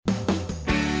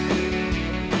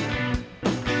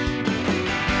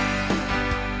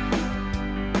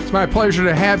It's my pleasure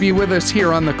to have you with us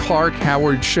here on the Clark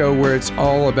Howard Show, where it's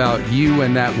all about you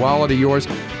and that wallet of yours.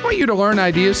 I want you to learn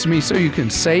ideas from me so you can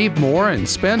save more and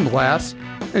spend less,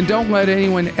 and don't let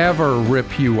anyone ever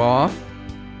rip you off.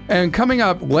 And coming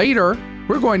up later,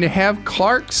 we're going to have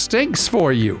Clark Stinks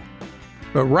for you.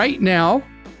 But right now,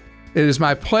 it is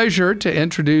my pleasure to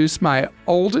introduce my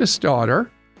oldest daughter.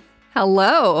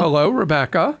 Hello. Hello,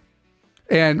 Rebecca.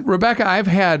 And Rebecca, I've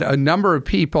had a number of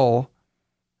people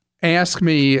ask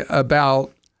me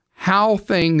about how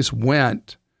things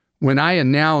went when I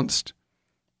announced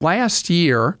last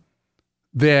year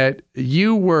that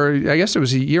you were, I guess it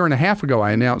was a year and a half ago,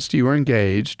 I announced you were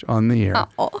engaged on the air.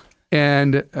 Oh.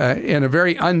 And in a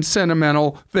very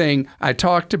unsentimental thing, I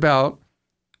talked about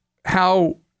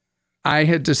how I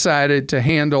had decided to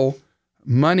handle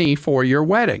money for your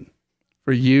wedding,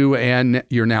 for you and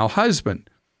your now husband.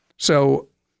 So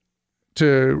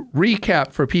to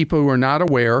recap for people who are not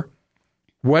aware,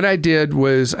 what I did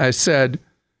was I said,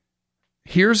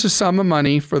 here's a sum of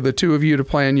money for the two of you to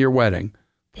plan your wedding.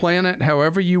 Plan it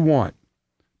however you want.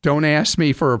 Don't ask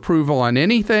me for approval on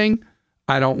anything.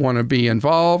 I don't want to be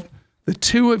involved. The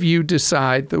two of you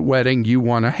decide the wedding you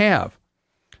want to have.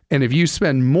 And if you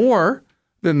spend more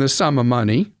than the sum of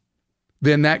money,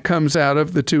 then that comes out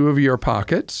of the two of your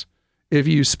pockets. If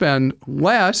you spend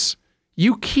less,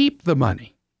 you keep the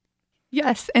money.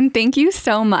 Yes, and thank you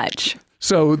so much.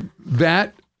 So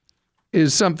that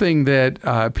is something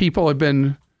that people have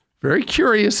been very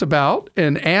curious about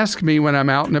and ask me when I'm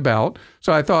out and about.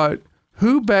 So I thought,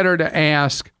 who better to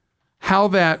ask how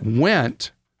that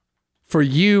went for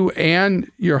you and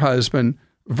your husband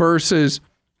versus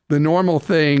the normal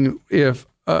thing if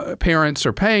parents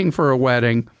are paying for a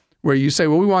wedding where you say,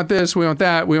 well, we want this, we want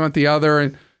that, we want the other,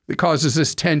 and it causes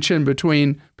this tension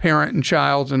between parent and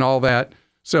child and all that.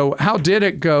 So how did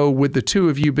it go with the two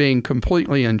of you being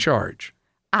completely in charge?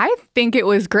 I think it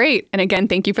was great. And again,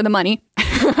 thank you for the money.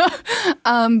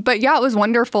 But yeah, it was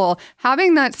wonderful.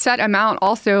 Having that set amount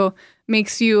also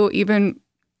makes you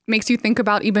think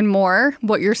about even more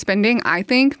what you're spending, I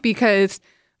think, because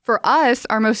for us,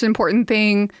 our most important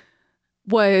thing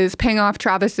was paying off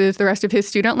the rest of his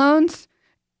student loans.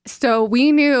 So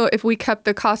we knew if we kept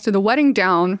the cost of the wedding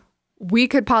down, we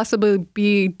could possibly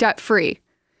be debt-free.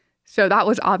 So that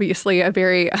was obviously a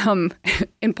very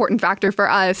important factor for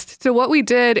us. So what we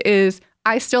did is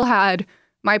I still had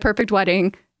my perfect wedding.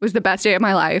 It was the best day of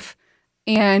my life.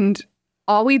 And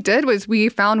all we did was we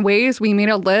found ways, we made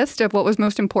a list of what was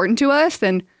most important to us.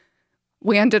 And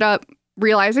we ended up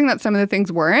realizing that some of the things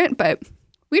weren't, but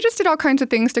we just did all kinds of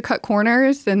things to cut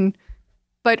corners.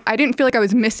 But I didn't feel like I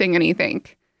was missing anything.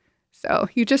 So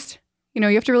you just, you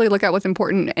have to really look at what's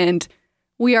important. And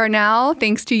we are now,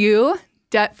 thanks to you,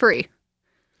 debt-free.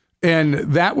 And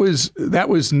that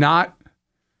was not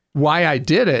why I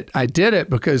did it. I did it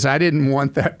because I didn't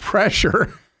want that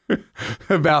pressure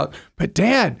about, but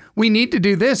Dad, we need to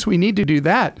do this, we need to do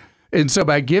that. And so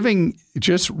by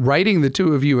just writing the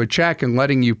two of you a check and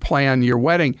letting you plan your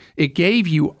wedding, it gave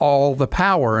you all the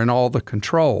power and all the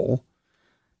control.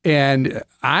 And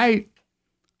I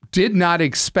did not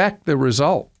expect the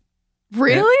result.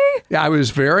 Really? And I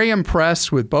was very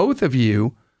impressed with both of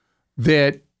you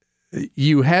that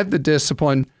you had the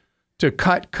discipline to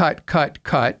cut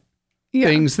Yeah.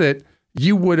 things that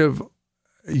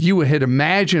you had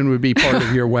imagined would be part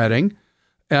of your wedding.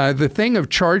 The thing of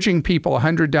charging people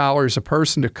 $100 a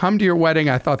person to come to your wedding,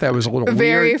 I thought that was a little weird.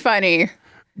 Very funny.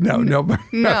 No,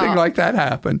 nothing like that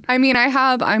happened. I mean, I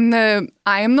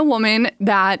am the woman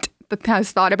that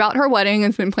has thought about her wedding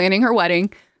and has been planning her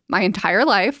wedding my entire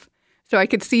life. So I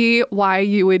could see why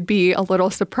you would be a little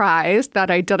surprised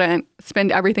that I didn't spend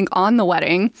everything on the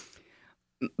wedding.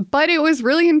 But it was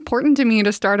really important to me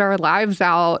to start our lives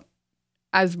out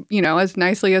as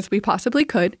nicely as we possibly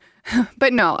could.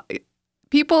 But no,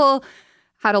 people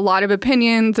had a lot of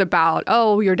opinions about,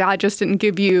 oh, your dad just didn't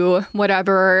give you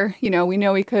whatever, we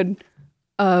know he could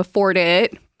afford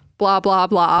it, blah, blah,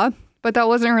 blah. But that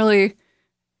wasn't really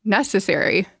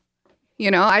necessary.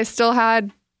 I still had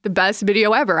the best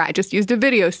video ever. I just used a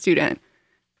video student.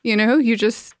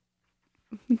 There's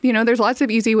lots of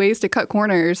easy ways to cut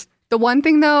corners. The one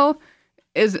thing, though,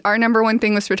 is our number one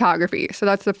thing was photography. So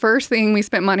that's the first thing we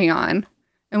spent money on.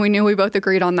 And we knew we both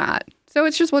agreed on that. So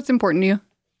it's just what's important to you.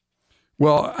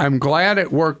 Well, I'm glad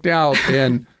it worked out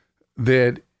and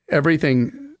that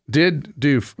everything did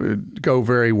go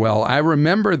very well. I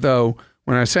remember, though,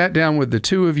 when I sat down with the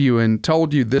two of you and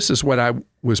told you this is what I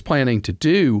was planning to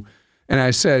do, and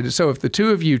I said, so if the two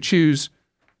of you choose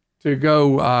to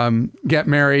go get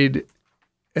married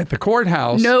at the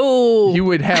courthouse, no, you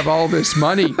would have all this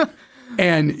money.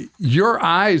 And your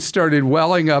eyes started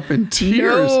welling up in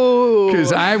tears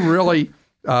because I really,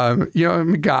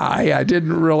 I'm a guy. I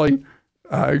didn't really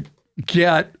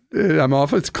get, I'm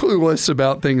often clueless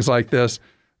about things like this,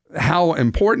 how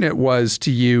important it was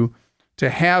to you to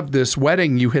have this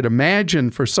wedding you had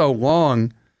imagined for so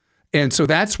long. And so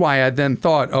that's why I then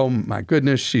thought, oh my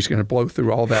goodness, she's going to blow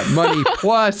through all that money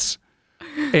plus,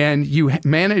 and you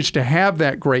managed to have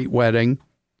that great wedding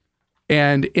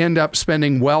and end up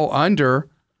spending well under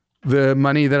the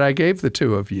money that I gave the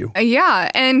two of you.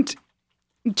 Yeah. And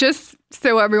just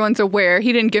so everyone's aware,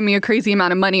 he didn't give me a crazy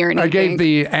amount of money or anything. I gave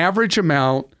the average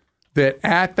amount that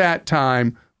at that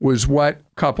time was what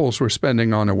couples were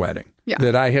spending on a wedding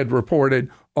that I had reported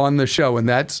on the show. And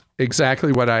that's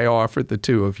exactly what I offered the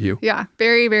two of you. Yeah.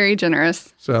 Very, very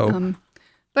generous. So,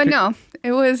 but no,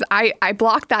 it was, I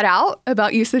blocked that out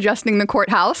about you suggesting the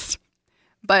courthouse,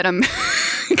 but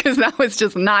because that was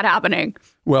just not happening.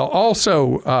 Well,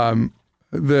 also,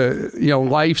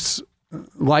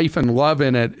 life and love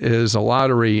in it is a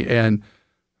lottery, and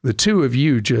the two of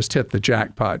you just hit the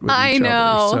jackpot with each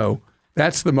other. So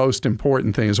that's the most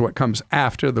important thing, is what comes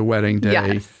after the wedding day.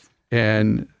 Yes.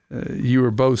 And you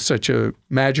were both such a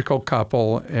magical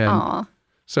couple, and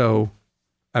so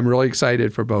I'm really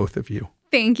excited for both of you.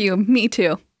 Thank you. Me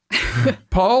too.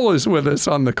 Paul is with us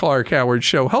on the Clark Howard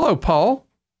Show. Hello, Paul.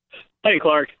 Hey,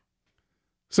 Clark.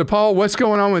 So, Paul, what's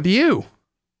going on with you?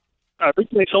 I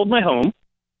recently sold my home,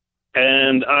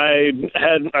 and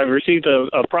I've received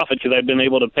a profit because I've been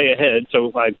able to pay ahead.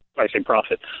 So I say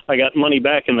profit. I got money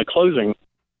back in the closing,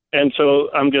 and so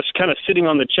I'm just kind of sitting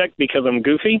on the check because I'm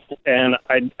goofy, and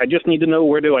I just need to know,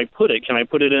 where do I put it? Can I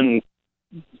put it in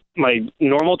my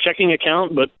normal checking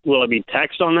account, but will I be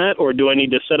taxed on that, or do I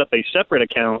need to set up a separate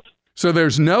account? So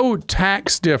there's no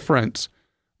tax difference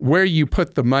where you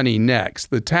put the money next.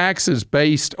 The tax is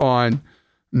based on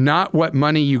not what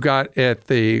money you got at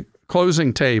the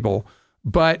closing table,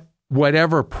 but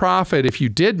whatever profit, if you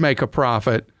did make a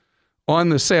profit on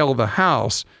the sale of the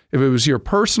house, if it was your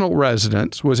personal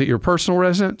residence, was it your personal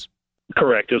residence?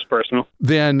 Correct, it's personal.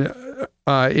 Then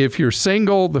if you're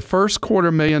single, the first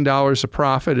 $250,000 of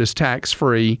profit is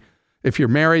tax-free. If you're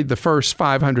married, the first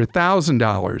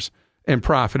 $500,000 and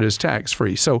profit is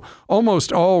tax-free. So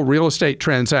almost all real estate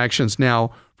transactions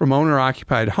now from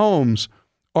owner-occupied homes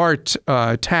are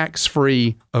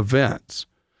tax-free events.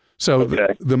 So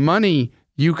the money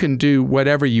you can do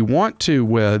whatever you want to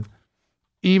with,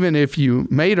 even if you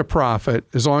made a profit,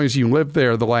 as long as you lived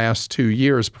there the last 2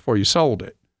 years before you sold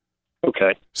it.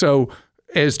 Okay. So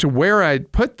as to where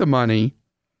I'd put the money,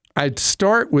 I'd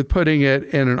start with putting it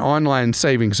in an online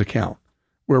savings account,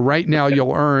 where right now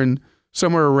you'll earn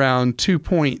somewhere around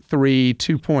 2.3,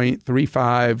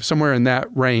 2.35, somewhere in that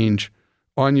range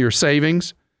on your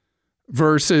savings,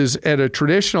 versus at a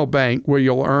traditional bank where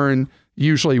you'll earn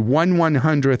usually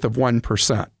 1/100th of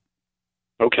 1%.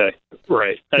 Okay,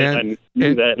 right. I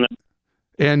knew that.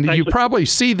 And you probably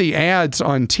see the ads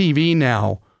on TV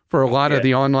now for a lot of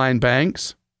the online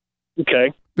banks.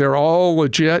 Okay. They're all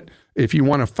legit. If you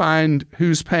want to find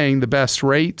who's paying the best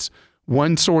rates,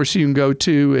 one source you can go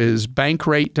to is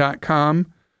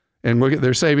bankrate.com and look at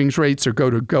their savings rates, or go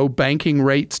to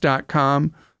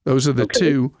gobankingrates.com. Those are the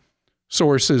two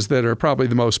sources that are probably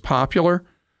the most popular.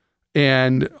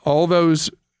 And all those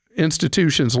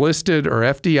institutions listed are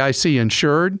FDIC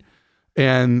insured.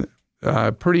 And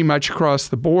pretty much across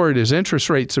the board, as interest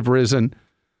rates have risen,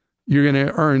 you're going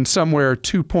to earn somewhere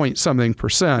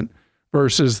 2-point-something%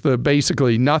 versus the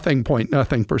basically nothing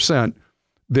percent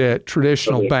that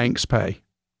traditional banks pay.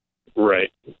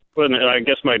 Right. But I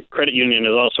guess my credit union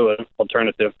is also an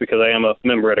alternative because I am a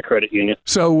member at a credit union.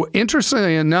 So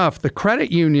interestingly enough, the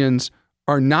credit unions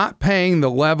are not paying the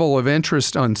level of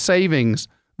interest on savings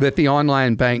that the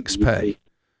online banks pay.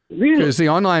 Really? Because the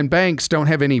online banks don't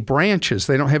have any branches.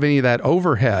 They don't have any of that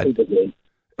overhead.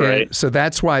 Right. And so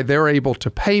that's why they're able to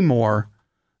pay more,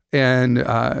 and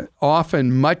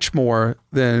often much more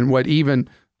than what even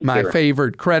my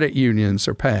favored credit unions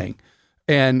are paying.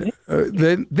 And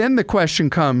then the question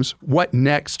comes, what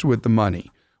next with the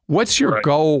money? What's your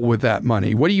goal with that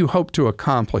money? What do you hope to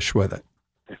accomplish with it?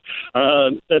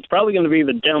 That's probably going to be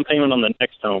the down payment on the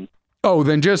next home. Oh,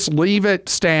 then just leave it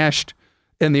stashed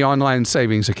in the online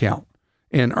savings account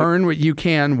and earn what you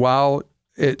can while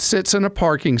it sits in a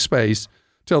parking space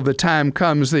till the time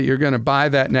comes that you're going to buy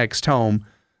that next home.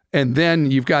 And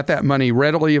then you've got that money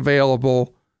readily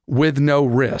available with no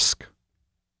risk.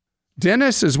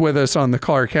 Dennis is with us on the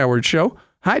Clark Howard Show.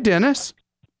 Hi, Dennis.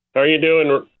 How are you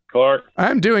doing, Clark?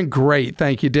 I'm doing great.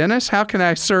 Thank you, Dennis. How can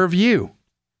I serve you?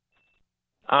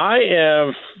 I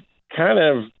am kind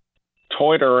of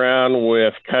toyed around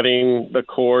with cutting the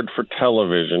cord for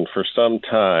television for some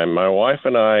time. My wife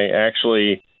and I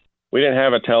we didn't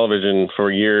have a television for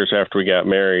years after we got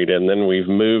married, and then we've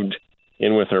moved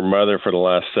in with her mother for the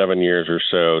last 7 years or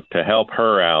so to help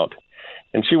her out.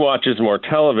 And she watches more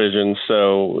television,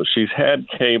 so she's had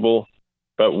cable,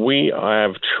 but we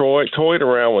have toyed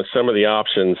around with some of the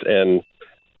options, and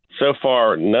so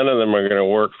far none of them are going to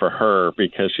work for her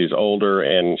because she's older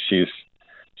and she's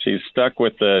stuck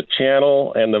with the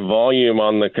channel and the volume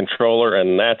on the controller,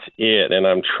 and that's it. And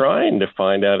I'm trying to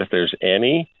find out if there's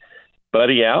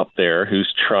anybody out there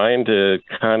who's trying to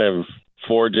kind of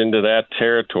forge into that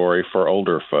territory for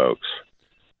older folks.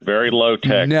 Very low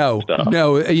tech stuff.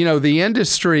 No. You know, the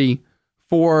industry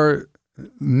for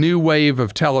new wave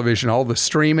of television, all the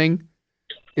streaming,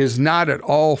 is not at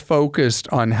all focused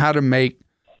on how to make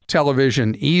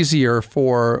television easier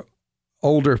for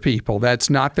older people. That's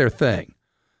not their thing.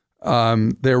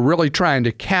 They're really trying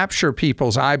to capture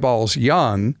people's eyeballs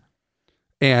young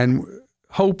and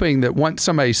hoping that once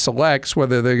somebody selects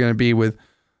whether they're going to be with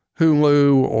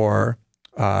Hulu or,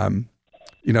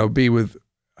 be with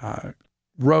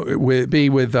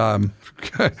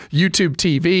YouTube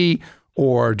TV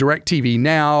or DirecTV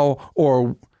Now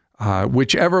or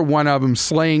whichever one of them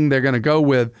Sling they're going to go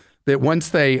with, that once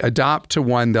they adopt to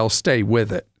one, they'll stay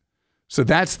with it. So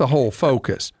that's the whole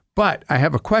focus. But I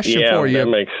have a question for you. Yeah, that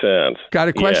makes sense. Got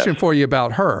a question for you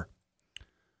about her.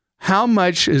 How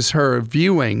much is her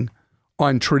viewing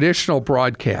on traditional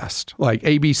broadcast, like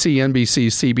ABC, NBC,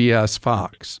 CBS,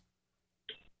 Fox?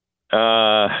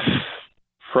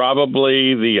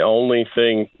 Probably the only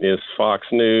thing is Fox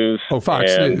News. Oh,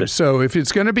 Fox News. So if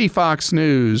it's going to be Fox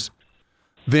News,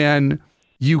 then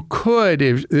you could,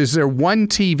 is there one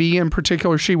TV in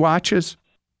particular she watches?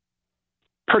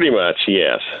 Pretty much,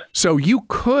 yes. So you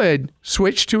could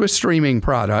switch to a streaming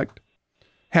product,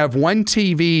 have one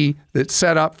TV that's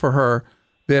set up for her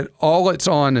that all it's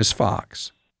on is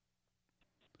Fox.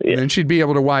 Yeah. And then she'd be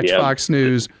able to watch Fox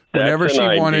News whenever she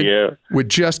wanted with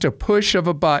just a push of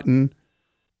a button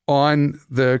on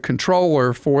the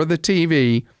controller for the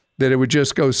TV, that it would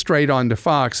just go straight on to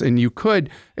Fox. And you could,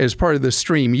 as part of the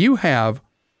stream you have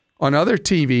on other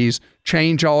TVs,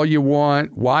 change all you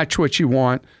want, watch what you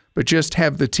want, but just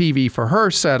have the TV for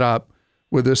her set up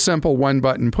with a simple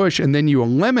one-button push, and then you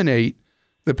eliminate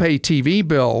the pay TV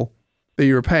bill that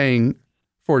you're paying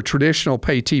for traditional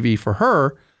pay TV for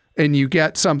her, and you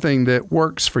get something that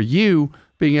works for you,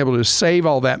 being able to save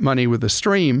all that money with the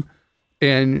stream,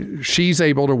 and she's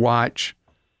able to watch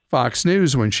Fox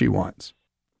News when she wants.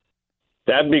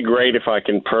 That'd be great if I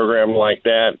can program like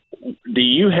that. Do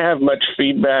you have much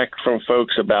feedback from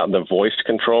folks about the voice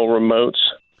control remotes?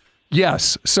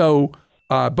 Yes. So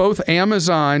both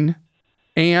Amazon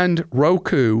and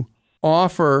Roku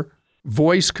offer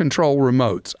voice control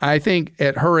remotes. I think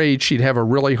at her age, she'd have a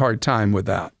really hard time with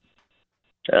that.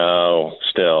 Oh,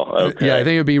 still. Okay. Yeah, I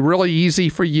think it'd be really easy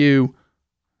for you,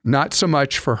 not so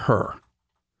much for her.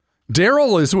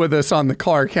 Daryl is with us on the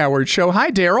Clark Howard Show.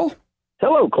 Hi, Daryl.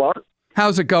 Hello, Clark.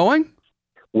 How's it going?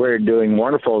 We're doing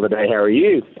wonderful today. How are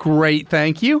you? Great,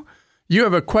 thank you. You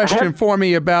have a question for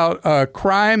me about a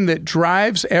crime that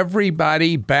drives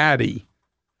everybody batty.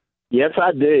 Yes,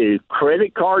 I do.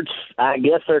 Credit cards, I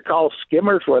guess they're called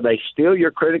skimmers, where they steal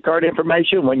your credit card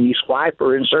information when you swipe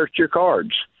or insert your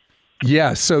cards.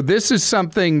 Yes, so this is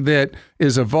something that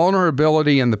is a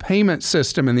vulnerability in the payment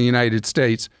system in the United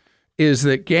States, is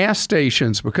that gas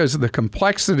stations, because of the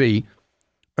complexity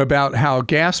about how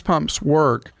gas pumps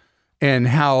work and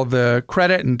how the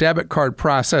credit and debit card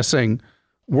processing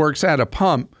works at a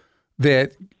pump,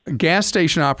 that gas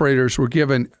station operators were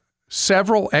given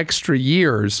several extra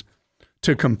years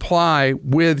to comply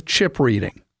with chip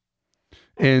reading.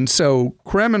 And so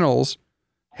criminals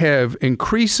have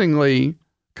increasingly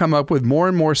come up with more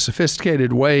and more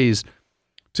sophisticated ways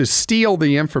to steal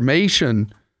the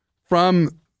information from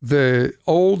the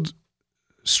old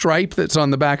stripe that's on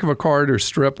the back of a card, or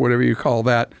strip, whatever you call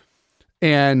that,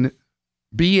 and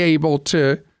be able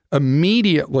to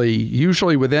immediately,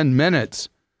 usually within minutes,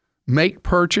 make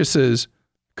purchases,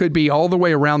 could be all the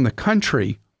way around the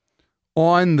country,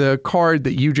 on the card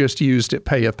that you just used at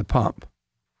Pay at the Pump.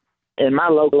 In my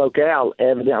local locale,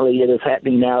 evidently it is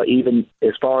happening now, even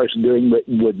as far as doing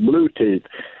with Bluetooth.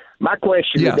 My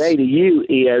question today to you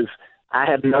is, I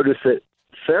have noticed that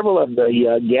several of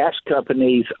the gas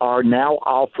companies are now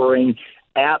offering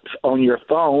apps on your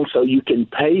phone so you can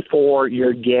pay for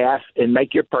your gas and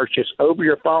make your purchase over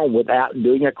your phone without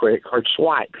doing a credit card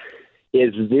swipe.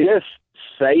 Is this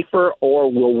safer,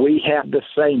 or will we have the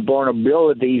same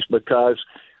vulnerabilities because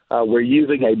we're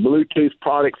using a Bluetooth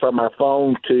product from our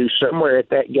phone to somewhere at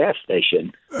that gas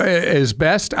station. As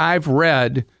best I've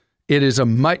read, it is a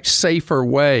much safer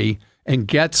way and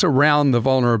gets around the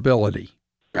vulnerability.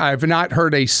 I've not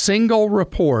heard a single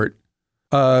report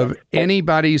of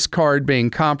anybody's card being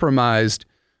compromised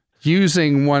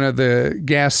using one of the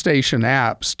gas station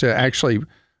apps to actually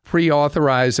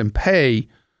pre-authorize and pay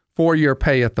for your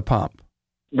pay at the pump.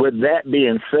 With that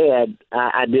being said,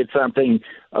 I did something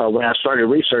when I started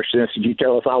researching this, as you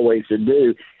tell us always to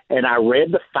do, and I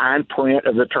read the fine print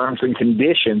of the terms and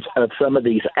conditions of some of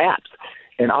these apps.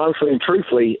 And honestly and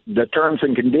truthfully, the terms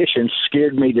and conditions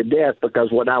scared me to death,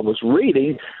 because what I was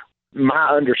reading, my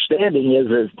understanding is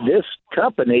this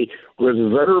company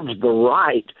reserves the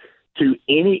right to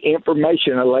any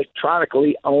information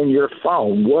electronically on your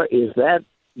phone. What is that?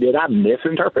 Did I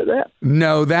misinterpret that?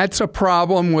 No, that's a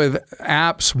problem with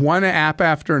apps, one app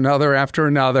after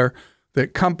another,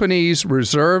 that companies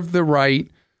reserve the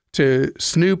right to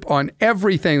snoop on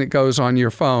everything that goes on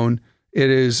your phone. It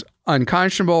is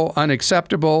unconscionable,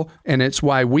 unacceptable, and it's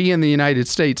why we in the United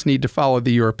States need to follow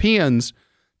the Europeans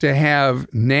to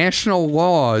have national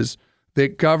laws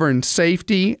that govern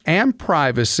safety and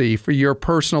privacy for your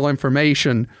personal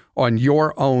information on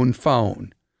your own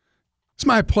phone. It's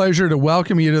my pleasure to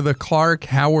welcome you to the Clark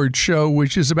Howard Show,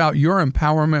 which is about your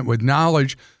empowerment with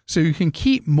knowledge so you can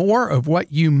keep more of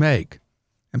what you make.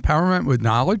 Empowerment with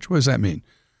knowledge? What does that mean?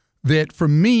 That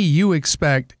from me, you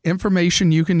expect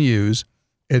information you can use,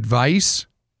 advice,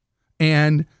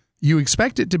 and you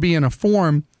expect it to be in a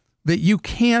form that you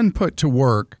can put to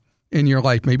work in your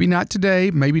life. Maybe not today,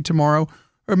 maybe tomorrow,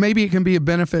 or maybe it can be a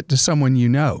benefit to someone you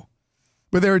know.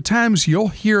 But there are times you'll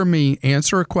hear me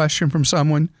answer a question from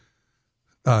someone,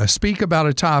 speak about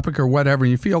a topic or whatever,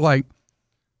 and you feel like,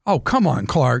 oh, come on,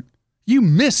 Clark, you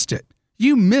missed it.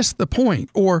 You missed the point,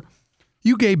 or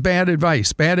you gave bad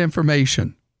advice, bad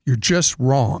information. You're just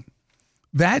wrong.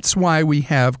 That's why we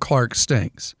have Clark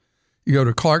Stinks. You go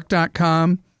to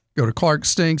clark.com, go to Clark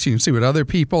Stinks. You can see what other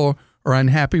people are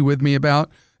unhappy with me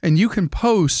about, and you can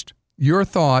post your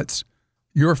thoughts,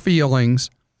 your feelings,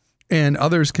 and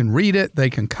others can read it. They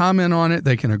can comment on it.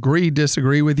 They can agree,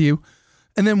 disagree with you.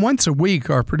 And then once a week,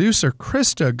 our producer,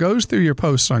 Christa, goes through your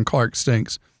posts on Clark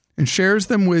Stinks and shares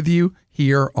them with you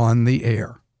here on the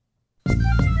air.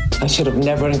 I should have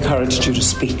never encouraged you to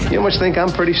speak. You must think I'm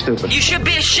pretty stupid. You should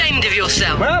be ashamed of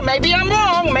yourself. Well, maybe I'm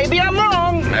wrong. Maybe I'm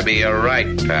wrong. Maybe you're right,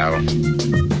 pal.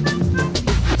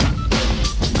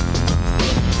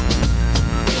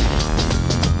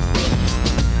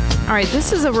 All right,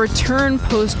 this is a return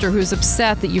poster who's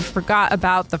upset that you forgot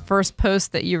about the first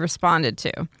post that you responded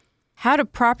to. How to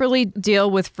properly deal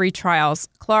with free trials.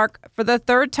 Clark, for the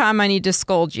third time, I need to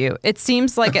scold you. It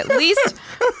seems like at least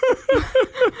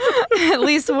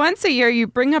once a year, you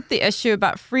bring up the issue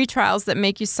about free trials that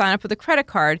make you sign up with a credit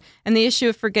card and the issue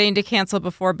of forgetting to cancel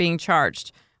before being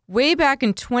charged. Way back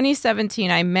in 2017,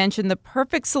 I mentioned the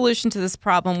perfect solution to this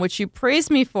problem, which you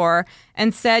praised me for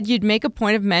and said you'd make a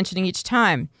point of mentioning each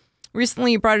time.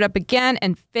 Recently, you brought it up again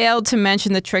and failed to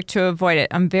mention the trick to avoid it.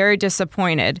 I'm very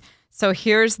disappointed. So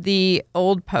here's the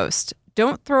old post.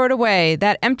 Don't throw it away.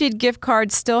 That emptied gift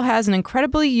card still has an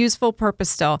incredibly useful purpose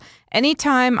still.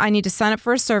 Anytime I need to sign up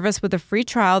for a service with a free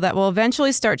trial that will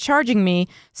eventually start charging me,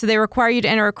 so they require you to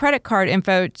enter a credit card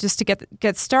info just to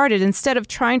get started. Instead of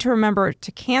trying to remember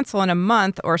to cancel in a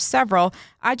month or several,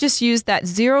 I just use that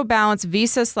zero balance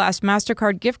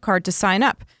Visa/MasterCard gift card to sign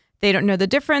up. They don't know the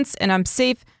difference, and I'm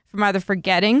safe from either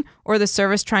forgetting or the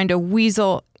service trying to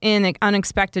weasel in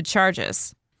unexpected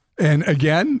charges. And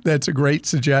again, that's a great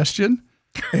suggestion.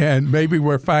 And maybe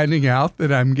we're finding out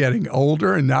that I'm getting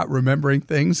older and not remembering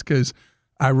things, because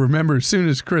I remember as soon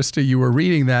as, Christa, you were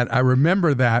reading that, I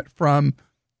remember that from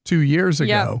 2 years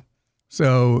ago. Yep.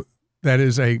 So that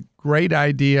is a great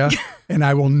idea, and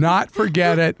I will not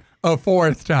forget it a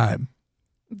fourth time.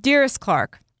 Dearest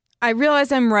Clark, I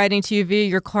realize I'm writing to you via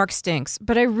your Clark Stinks,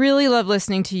 but I really love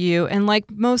listening to you and like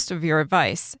most of your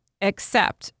advice,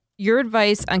 except your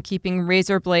advice on keeping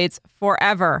razor blades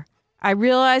forever. I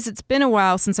realize it's been a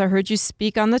while since I heard you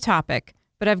speak on the topic,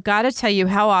 but I've got to tell you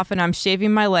how often I'm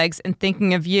shaving my legs and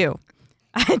thinking of you.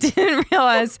 I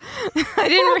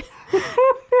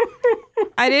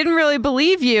didn't really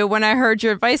believe you when I heard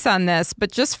your advice on this,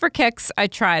 but just for kicks, I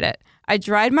tried it. I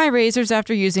dried my razors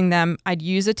after using them. I'd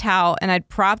use a towel and I'd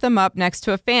prop them up next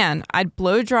to a fan. I'd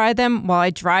blow dry them while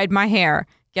I dried my hair.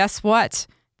 Guess what?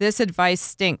 This advice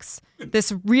stinks.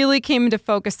 This really came into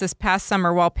focus this past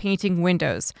summer while painting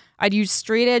windows. I'd use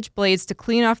straight edge blades to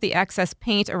clean off the excess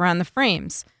paint around the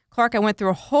frames. Clark, I went through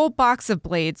a whole box of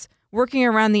blades, working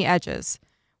around the edges.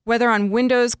 Whether on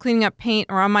windows, cleaning up paint,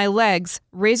 or on my legs,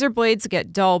 razor blades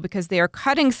get dull because they are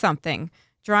cutting something.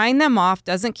 Drying them off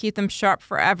doesn't keep them sharp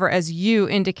forever, as you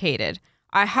indicated.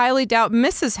 I highly doubt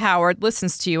Mrs. Howard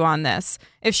listens to you on this.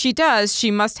 If she does,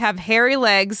 she must have hairy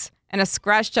legs and a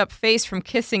scratched up face from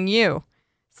kissing you.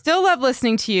 Still love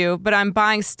listening to you, but I'm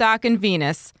buying stock in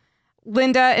Venus.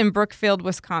 Linda in Brookfield,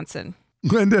 Wisconsin.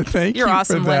 Linda, thank you. You're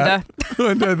awesome, for that.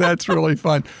 Linda. Linda, that's really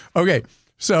fun. Okay,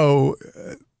 so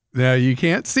now you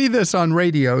can't see this on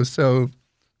radio, so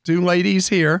 2 ladies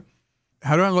here.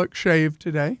 How do I look shaved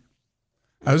today?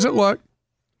 How does it look?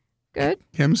 Good.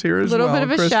 Kim's here as well. A well. little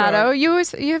bit of a Christa. shadow.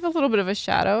 You have a little bit of a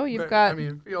shadow. You've got. I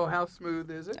mean, feel how smooth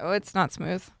is it? Oh, it's not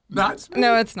smooth. Not smooth?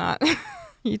 No, it's not.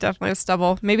 You definitely have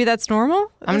stubble. Maybe that's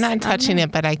normal? I'm not touching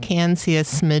it, but I can see a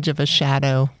smidge of a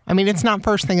shadow. I mean, it's not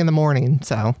first thing in the morning,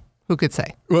 so who could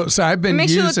say? Well, so I've been It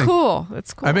makes using. you look cool.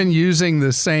 It's cool. I've been using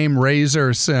the same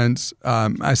razor since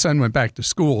my son went back to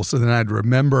school, so then I'd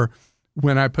remember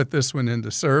when I put this one into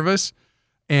service,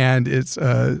 and it's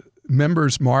a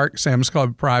Members Mark Sam's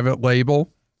Club private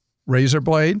label razor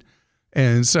blade,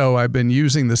 and so I've been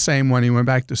using the same one. He went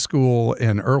back to school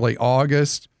in early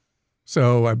August,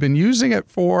 so I've been using it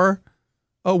for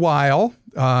a while,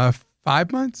 5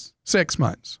 months, 6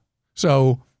 months.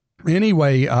 So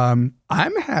anyway, I'm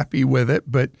happy with it,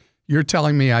 but you're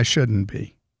telling me I shouldn't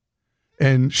be,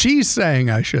 and she's saying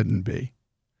I shouldn't be.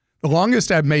 The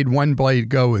longest I've made one blade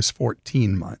go is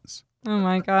 14 months. Oh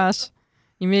my gosh.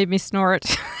 You made me snort.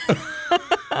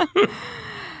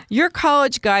 Your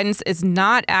college guidance is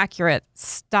not accurate.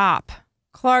 Stop.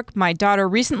 Clark, my daughter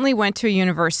recently went to a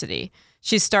university.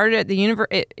 She started at the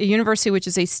university, which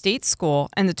is a state school,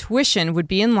 and the tuition would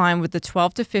be in line with the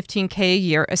 $12 to $15K a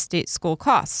year a state school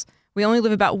costs. We only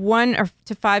live about 1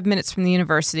 to 5 minutes from the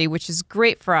university, which is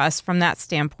great for us from that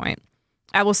standpoint.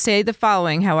 I will say the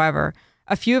following, however.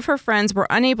 A few of her friends were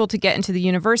unable to get into the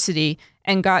university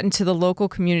and got into the local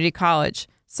community college.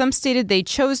 Some stated they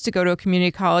chose to go to a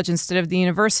community college instead of the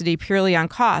university purely on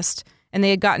cost, and they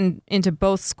had gotten into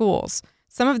both schools.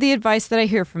 Some of the advice that I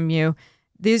hear from you,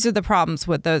 these are the problems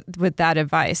with that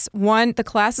advice. 1, the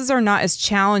classes are not as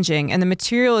challenging and the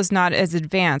material is not as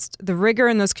advanced. The rigor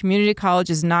in those community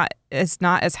colleges is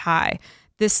not as high.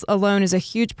 This alone is a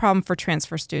huge problem for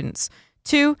transfer students.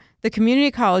 2, the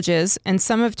community colleges, and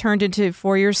some have turned into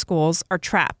 4-year schools, are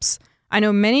traps. I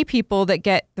know many people that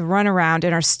get the runaround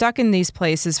and are stuck in these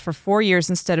places for 4 years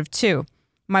instead of 2.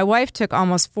 My wife took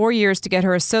almost 4 years to get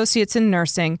her associates in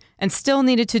nursing and still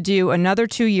needed to do another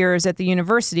 2 years at the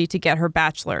university to get her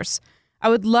bachelor's. I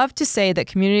would love to say that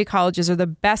community colleges are the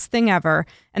best thing ever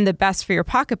and the best for your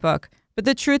pocketbook, but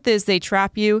the truth is they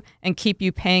trap you and keep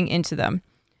you paying into them.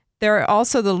 They're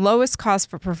also the lowest cost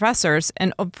for professors,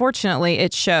 and unfortunately,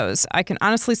 it shows. I can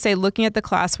honestly say, looking at the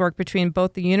classwork between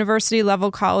both the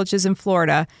university-level colleges in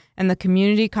Florida and the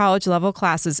community college-level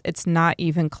classes, it's not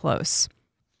even close.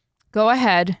 Go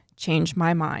ahead, change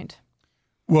my mind.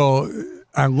 Well,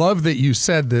 I love that you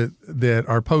said that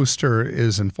our poster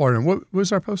is in Florida. What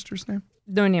was our poster's name?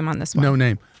 No name on this one. No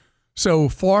name. So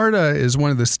Florida is one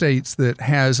of the states that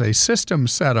has a system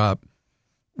set up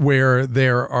where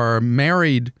there are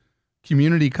married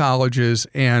community colleges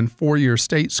and 4-year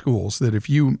state schools that if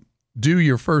you do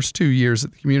your first 2 years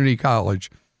at the community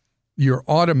college, you're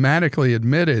automatically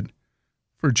admitted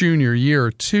for junior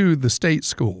year to the state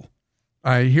school.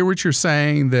 I hear what you're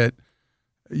saying, that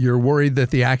you're worried that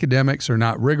the academics are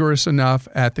not rigorous enough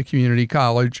at the community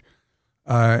college.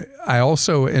 I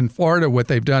also, in Florida, what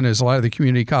they've done is a lot of the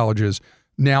community colleges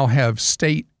now have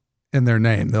state in their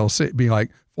name. They'll be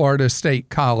like Florida State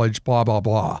College, blah, blah,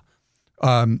 blah.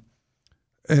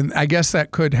 And I guess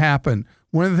that could happen.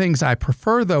 One of the things I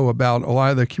prefer, though, about a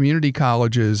lot of the community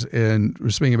colleges, and we're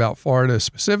speaking about Florida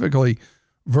specifically,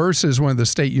 versus one of the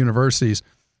state universities,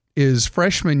 is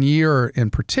freshman year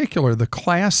in particular, the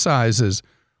class sizes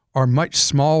are much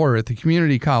smaller at the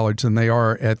community college than they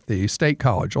are at the state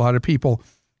college. A lot of people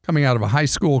coming out of a high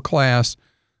school class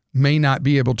may not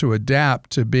be able to adapt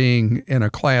to being in a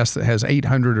class that has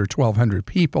 800 or 1,200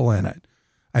 people in it.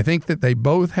 I think that they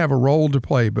both have a role to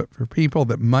play, but for people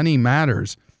that money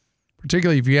matters,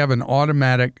 particularly if you have an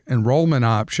automatic enrollment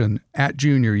option at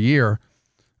junior year,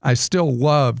 I still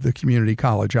love the community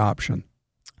college option.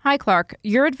 Hi, Clark.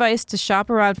 Your advice to shop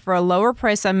around for a lower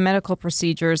price on medical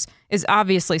procedures is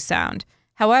obviously sound.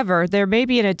 However, there may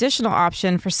be an additional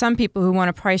option for some people who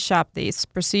want to price shop these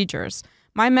procedures.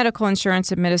 My medical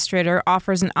insurance administrator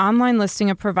offers an online listing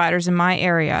of providers in my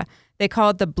area. They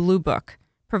call it the Blue Book.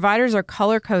 Providers are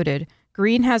color-coded.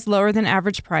 Green has lower than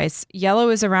average price, yellow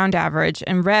is around average,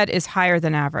 and red is higher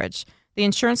than average. The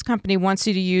insurance company wants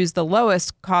you to use the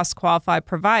lowest cost qualified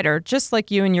provider, just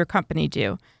like you and your company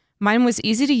do. Mine was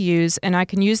easy to use, and I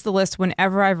can use the list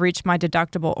whenever I've reached my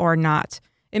deductible or not.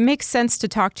 It makes sense to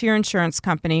talk to your insurance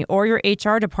company or your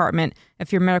HR department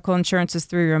if your medical insurance is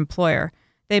through your employer.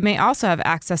 They may also have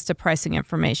access to pricing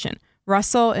information.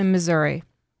 Russell in Missouri.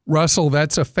 Russell,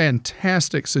 that's a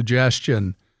fantastic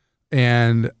suggestion,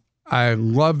 and I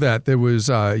love that. There was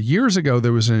years ago,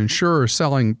 there was an insurer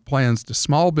selling plans to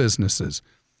small businesses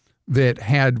that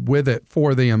had with it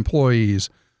for the employees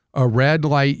a red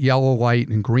light, yellow light,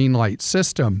 and green light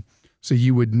system, so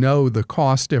you would know the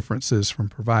cost differences from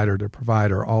provider to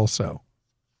provider also.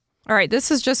 All right, this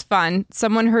is just fun.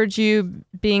 Someone heard you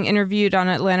being interviewed on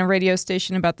an Atlanta radio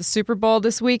station about the Super Bowl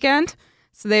this weekend.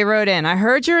 So they wrote in, I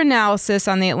heard your analysis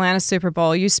on the Atlanta Super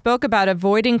Bowl. You spoke about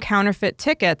avoiding counterfeit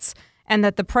tickets and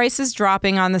that the price is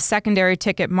dropping on the secondary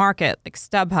ticket market, like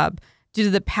StubHub, due to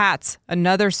the Pats,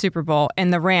 another Super Bowl,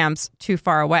 and the Rams, too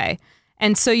far away.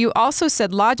 And so you also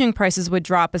said lodging prices would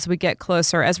drop as we get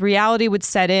closer, as reality would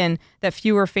set in that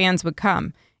fewer fans would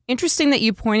come. Interesting that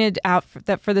you pointed out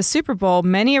that for the Super Bowl,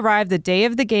 many arrive the day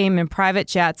of the game in private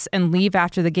jets and leave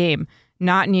after the game,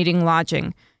 not needing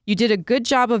lodging. You did a good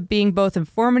job of being both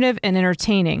informative and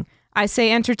entertaining. I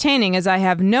say entertaining as I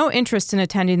have no interest in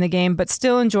attending the game, but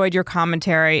still enjoyed your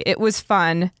commentary. It was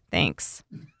fun. Thanks.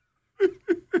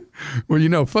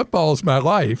 Well, football is my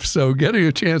life, so getting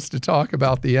a chance to talk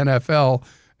about the NFL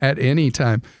at any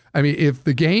time. I mean, if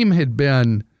the game had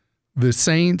been the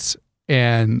Saints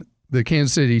and the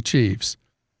Kansas City Chiefs,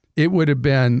 it would have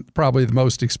been probably the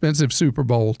most expensive Super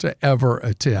Bowl to ever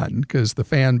attend because the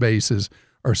fan bases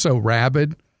are so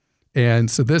rabid.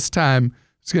 And so this time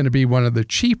it's going to be one of the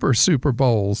cheaper Super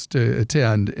Bowls to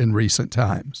attend in recent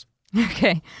times.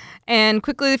 Okay. And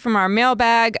quickly from our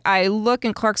mailbag, I look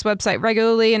in Clark's website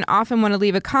regularly and often want to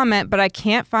leave a comment, but I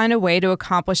can't find a way to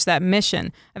accomplish that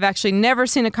mission. I've actually never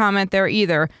seen a comment there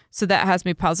either, so that has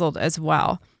me puzzled as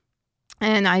well.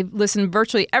 And I listen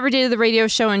virtually every day to the radio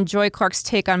show and enjoy Clark's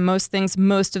take on most things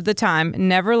most of the time.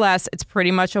 Nevertheless, it's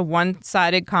pretty much a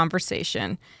one-sided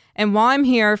conversation. And while I'm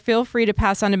here, feel free to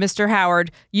pass on to Mr.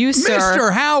 Howard. You, sir.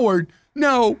 Mr. Howard!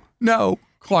 No.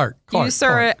 Clark. You,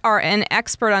 sir, are an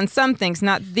expert on some things,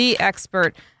 not the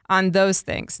expert on those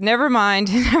things. Never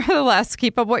mind. Nevertheless,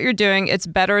 keep up what you're doing. It's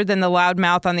better than the loud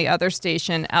mouth on the other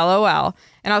station, LOL.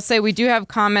 And I'll say we do have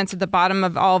comments at the bottom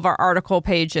of all of our article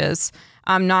pages,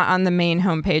 not on the main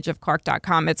homepage of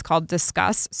Clark.com. It's called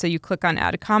Discuss. So you click on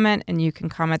Add a Comment and you can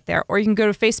comment there. Or you can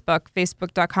go to Facebook,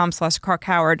 facebook.com/Clark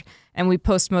Howard, and we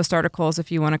post most articles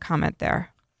if you want to comment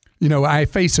there. I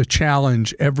face a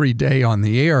challenge every day on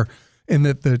the air in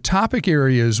that the topic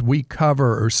areas we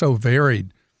cover are so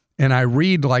varied, and I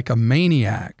read like a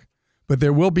maniac. But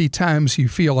there will be times you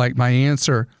feel like my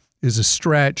answer is a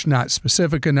stretch, not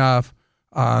specific enough,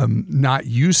 not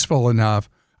useful enough.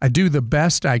 I do the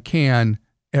best I can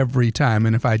every time.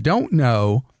 And if I don't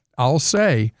know, I'll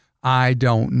say, I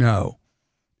don't know.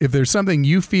 If there's something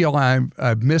you feel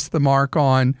I've missed the mark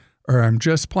on or I'm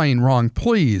just plain wrong,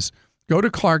 please go to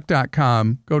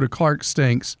Clark.com, go to Clark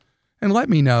Stinks, and let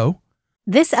me know.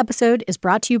 This episode is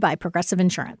brought to you by Progressive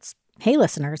Insurance. Hey,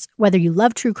 listeners, whether you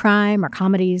love true crime or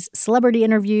comedies, celebrity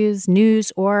interviews,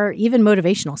 news, or even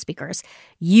motivational speakers,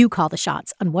 you call the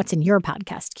shots on what's in your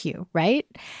podcast queue, right?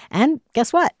 And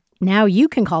guess what? Now you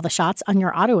can call the shots on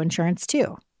your auto insurance,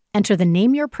 too. Enter the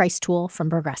Name Your Price tool from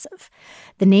Progressive.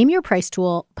 The Name Your Price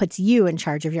tool puts you in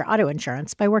charge of your auto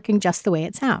insurance by working just the way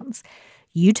it sounds.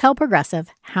 You tell Progressive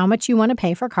how much you want to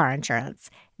pay for car insurance.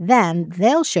 Then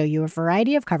they'll show you a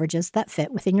variety of coverages that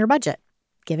fit within your budget,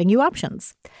 giving you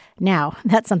options. Now,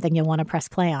 that's something you'll want to press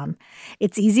play on.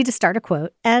 It's easy to start a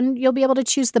quote, and you'll be able to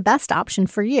choose the best option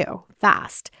for you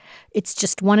fast. It's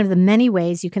just one of the many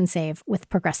ways you can save with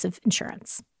Progressive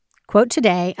Insurance. Quote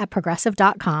today at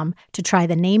Progressive.com to try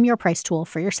the Name Your Price tool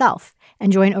for yourself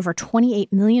and join over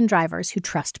 28 million drivers who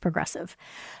trust Progressive.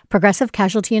 Progressive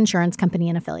Casualty Insurance Company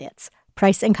and Affiliates.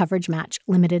 Price and coverage match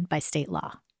limited by state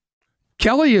law.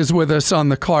 Kelly is with us on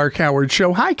the Clark Howard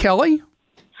Show. Hi, Kelly.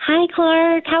 Hi,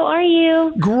 Clark. How are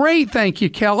you? Great. Thank you,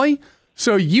 Kelly.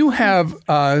 So you have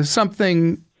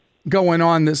something going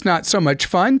on that's not so much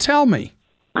fun. Tell me.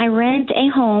 I rent a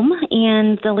home,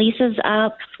 and the lease is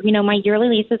up. My yearly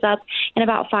lease is up in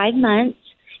about 5 months,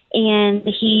 and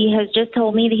he has just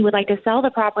told me that he would like to sell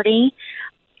the property,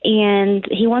 and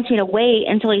he wants me to wait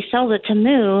until he sells it to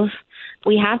move.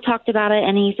 We have talked about it,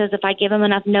 and he says if I give him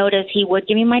enough notice, he would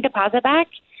give me my deposit back,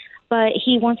 but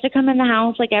he wants to come in the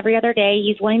house like every other day.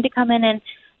 He's willing to come in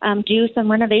and do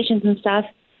some renovations and stuff,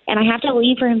 and I have to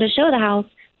leave for him to show the house.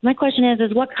 My question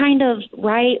is what kind of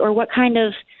right or what kind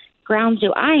of grounds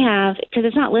do I have, because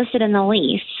it's not listed in the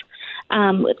lease,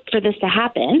 for this to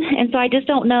happen? And so I just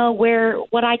don't know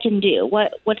what I can do,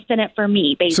 what's in it for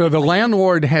me, basically. So the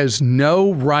landlord has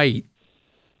no right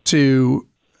to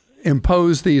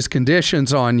impose these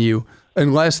conditions on you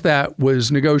unless that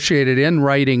was negotiated in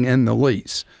writing in the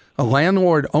lease. A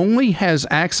landlord only has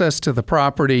access to the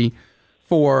property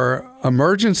for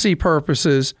emergency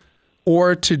purposes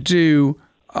or to do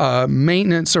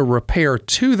maintenance or repair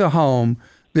to the home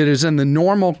that is in the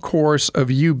normal course of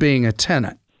you being a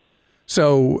tenant.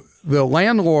 So the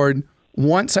landlord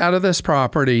wants out of this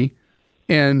property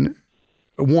and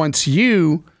wants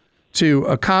you to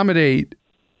accommodate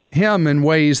him in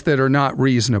ways that are not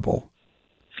reasonable.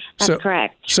 That's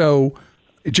correct. So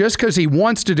just because he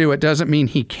wants to do it doesn't mean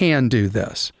he can do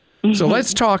this. So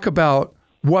let's talk about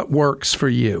what works for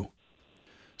you.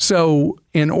 So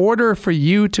in order for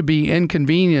you to be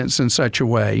inconvenienced in such a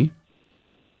way,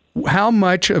 how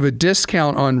much of a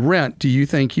discount on rent do you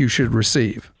think you should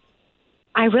receive?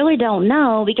 I really don't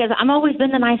know, because I've always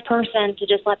been the nice person to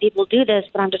just let people do this,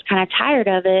 but I'm just kind of tired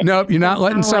of it. Nope, you're not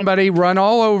letting somebody run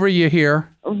all over you here.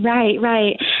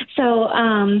 Right. So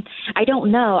I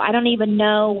don't know. I don't even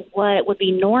know what would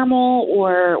be normal,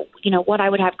 or, what I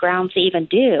would have grounds to even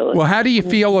do. Well, how do you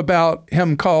feel about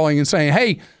him calling and saying,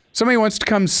 hey, somebody wants to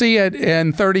come see it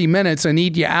in 30 minutes and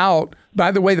need you out.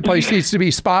 By the way, the place needs to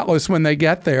be spotless when they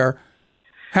get there.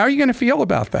 How are you going to feel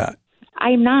about that?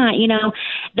 I'm not.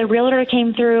 The realtor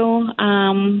came through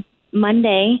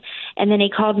Monday, and then he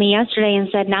called me yesterday and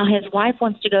said now his wife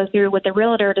wants to go through with the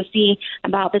realtor to see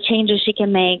about the changes she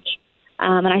can make.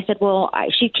 And I said, well,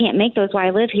 she can't make those while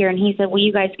I live here. And he said, well,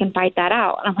 you guys can fight that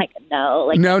out. And I'm like,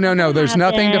 no. No. There's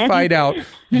nothing to fight out.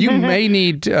 You may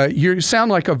need, you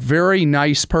sound like a very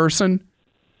nice person.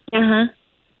 Uh-huh.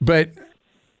 But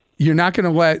you're not going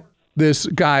to let this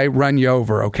guy run you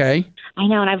over, okay? I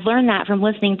know, and I've learned that from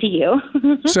listening to you.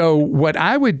 So what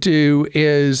I would do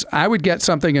is I would get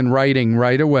something in writing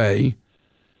right away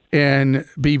and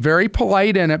be very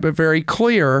polite in it, but very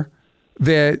clear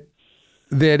that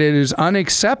it is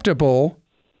unacceptable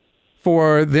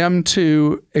for them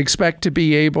to expect to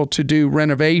be able to do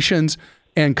renovations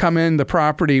and come in the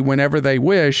property whenever they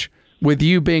wish with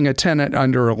you being a tenant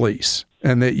under a lease,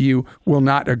 and that you will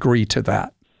not agree to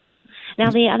that. Now,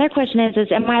 the other question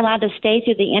is am I allowed to stay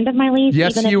through the end of my lease?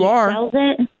 Yes, even if you he are. sells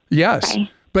it? Yes.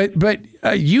 Okay.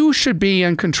 But you should be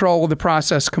in control of the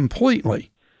process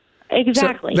completely.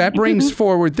 Exactly. So that brings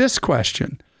forward this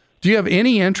question. Do you have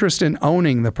any interest in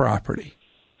owning the property?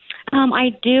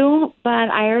 I do, but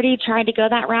I already tried to go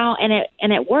that route,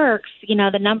 and it works.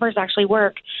 The numbers actually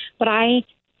work, but I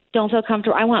don't feel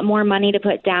comfortable. I want more money to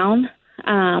put down,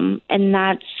 and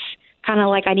that's kind of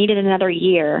like I needed another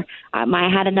year. I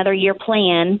had another year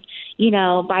plan.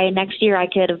 By next year I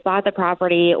could have bought the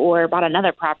property or bought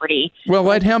another property. Well,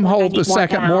 let him hold the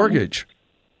second mortgage.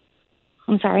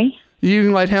 I'm sorry? You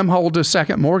can let him hold a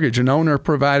second mortgage, an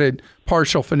owner-provided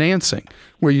partial financing,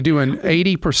 where you do an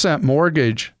 80%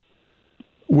 mortgage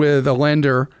with a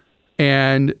lender,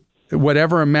 and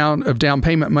whatever amount of down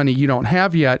payment money you don't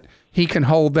have yet, he can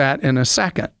hold that in a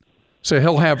second. So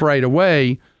he'll have right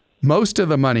away most of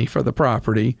the money for the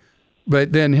property,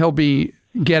 but then he'll be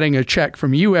getting a check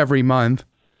from you every month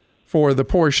for the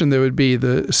portion that would be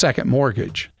the second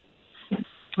mortgage.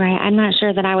 Right. I'm not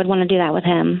sure that I would want to do that with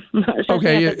him.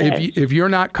 Okay. If you're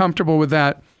not comfortable with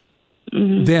that,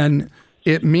 then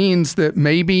it means that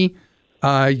maybe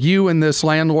you and this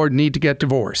landlord need to get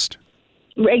divorced.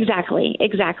 Exactly.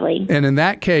 And in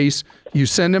that case, you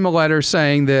send him a letter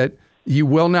saying that you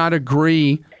will not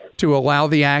agree to allow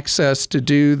the access to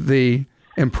do the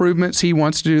improvements he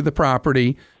wants to do to the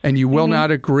property, and you will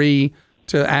not agree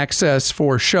to access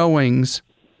for showings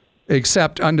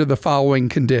except under the following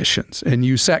conditions. And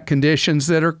you set conditions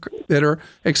that are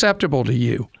acceptable to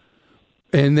you.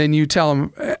 And then you tell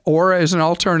him, or as an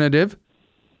alternative,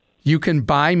 you can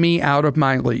buy me out of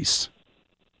my lease.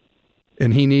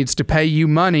 And he needs to pay you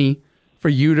money for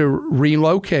you to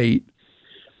relocate,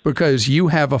 because you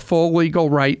have a full legal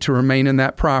right to remain in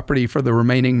that property for the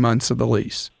remaining months of the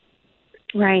lease.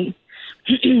 Right.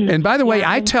 And by the way,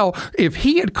 if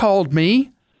he had called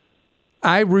me,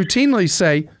 I routinely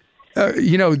say,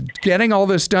 getting all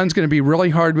this done is going to be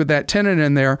really hard with that tenant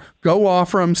in there. Go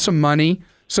offer him some money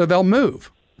so they'll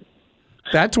move.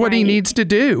 That's what he needs to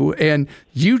do. And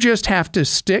you just have to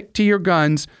stick to your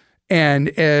guns. And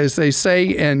as they say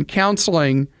in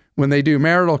counseling, when they do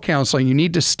marital counseling, you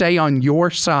need to stay on your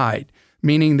side,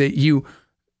 meaning that you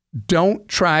don't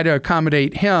try to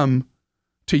accommodate him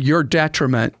to your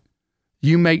detriment.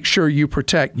 You make sure you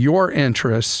protect your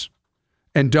interests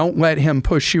and don't let him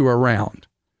push you around.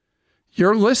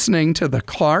 You're listening to The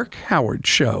Clark Howard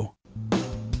Show.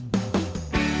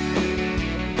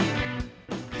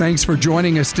 Thanks for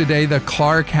joining us today. The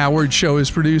Clark Howard Show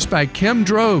is produced by Kim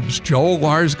Drobes, Joel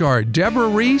Larsgaard, Deborah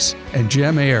Reese, and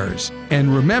Jim Ayers.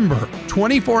 And remember,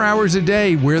 24 hours a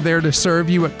day, we're there to serve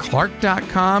you at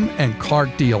Clark.com and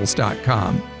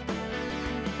ClarkDeals.com.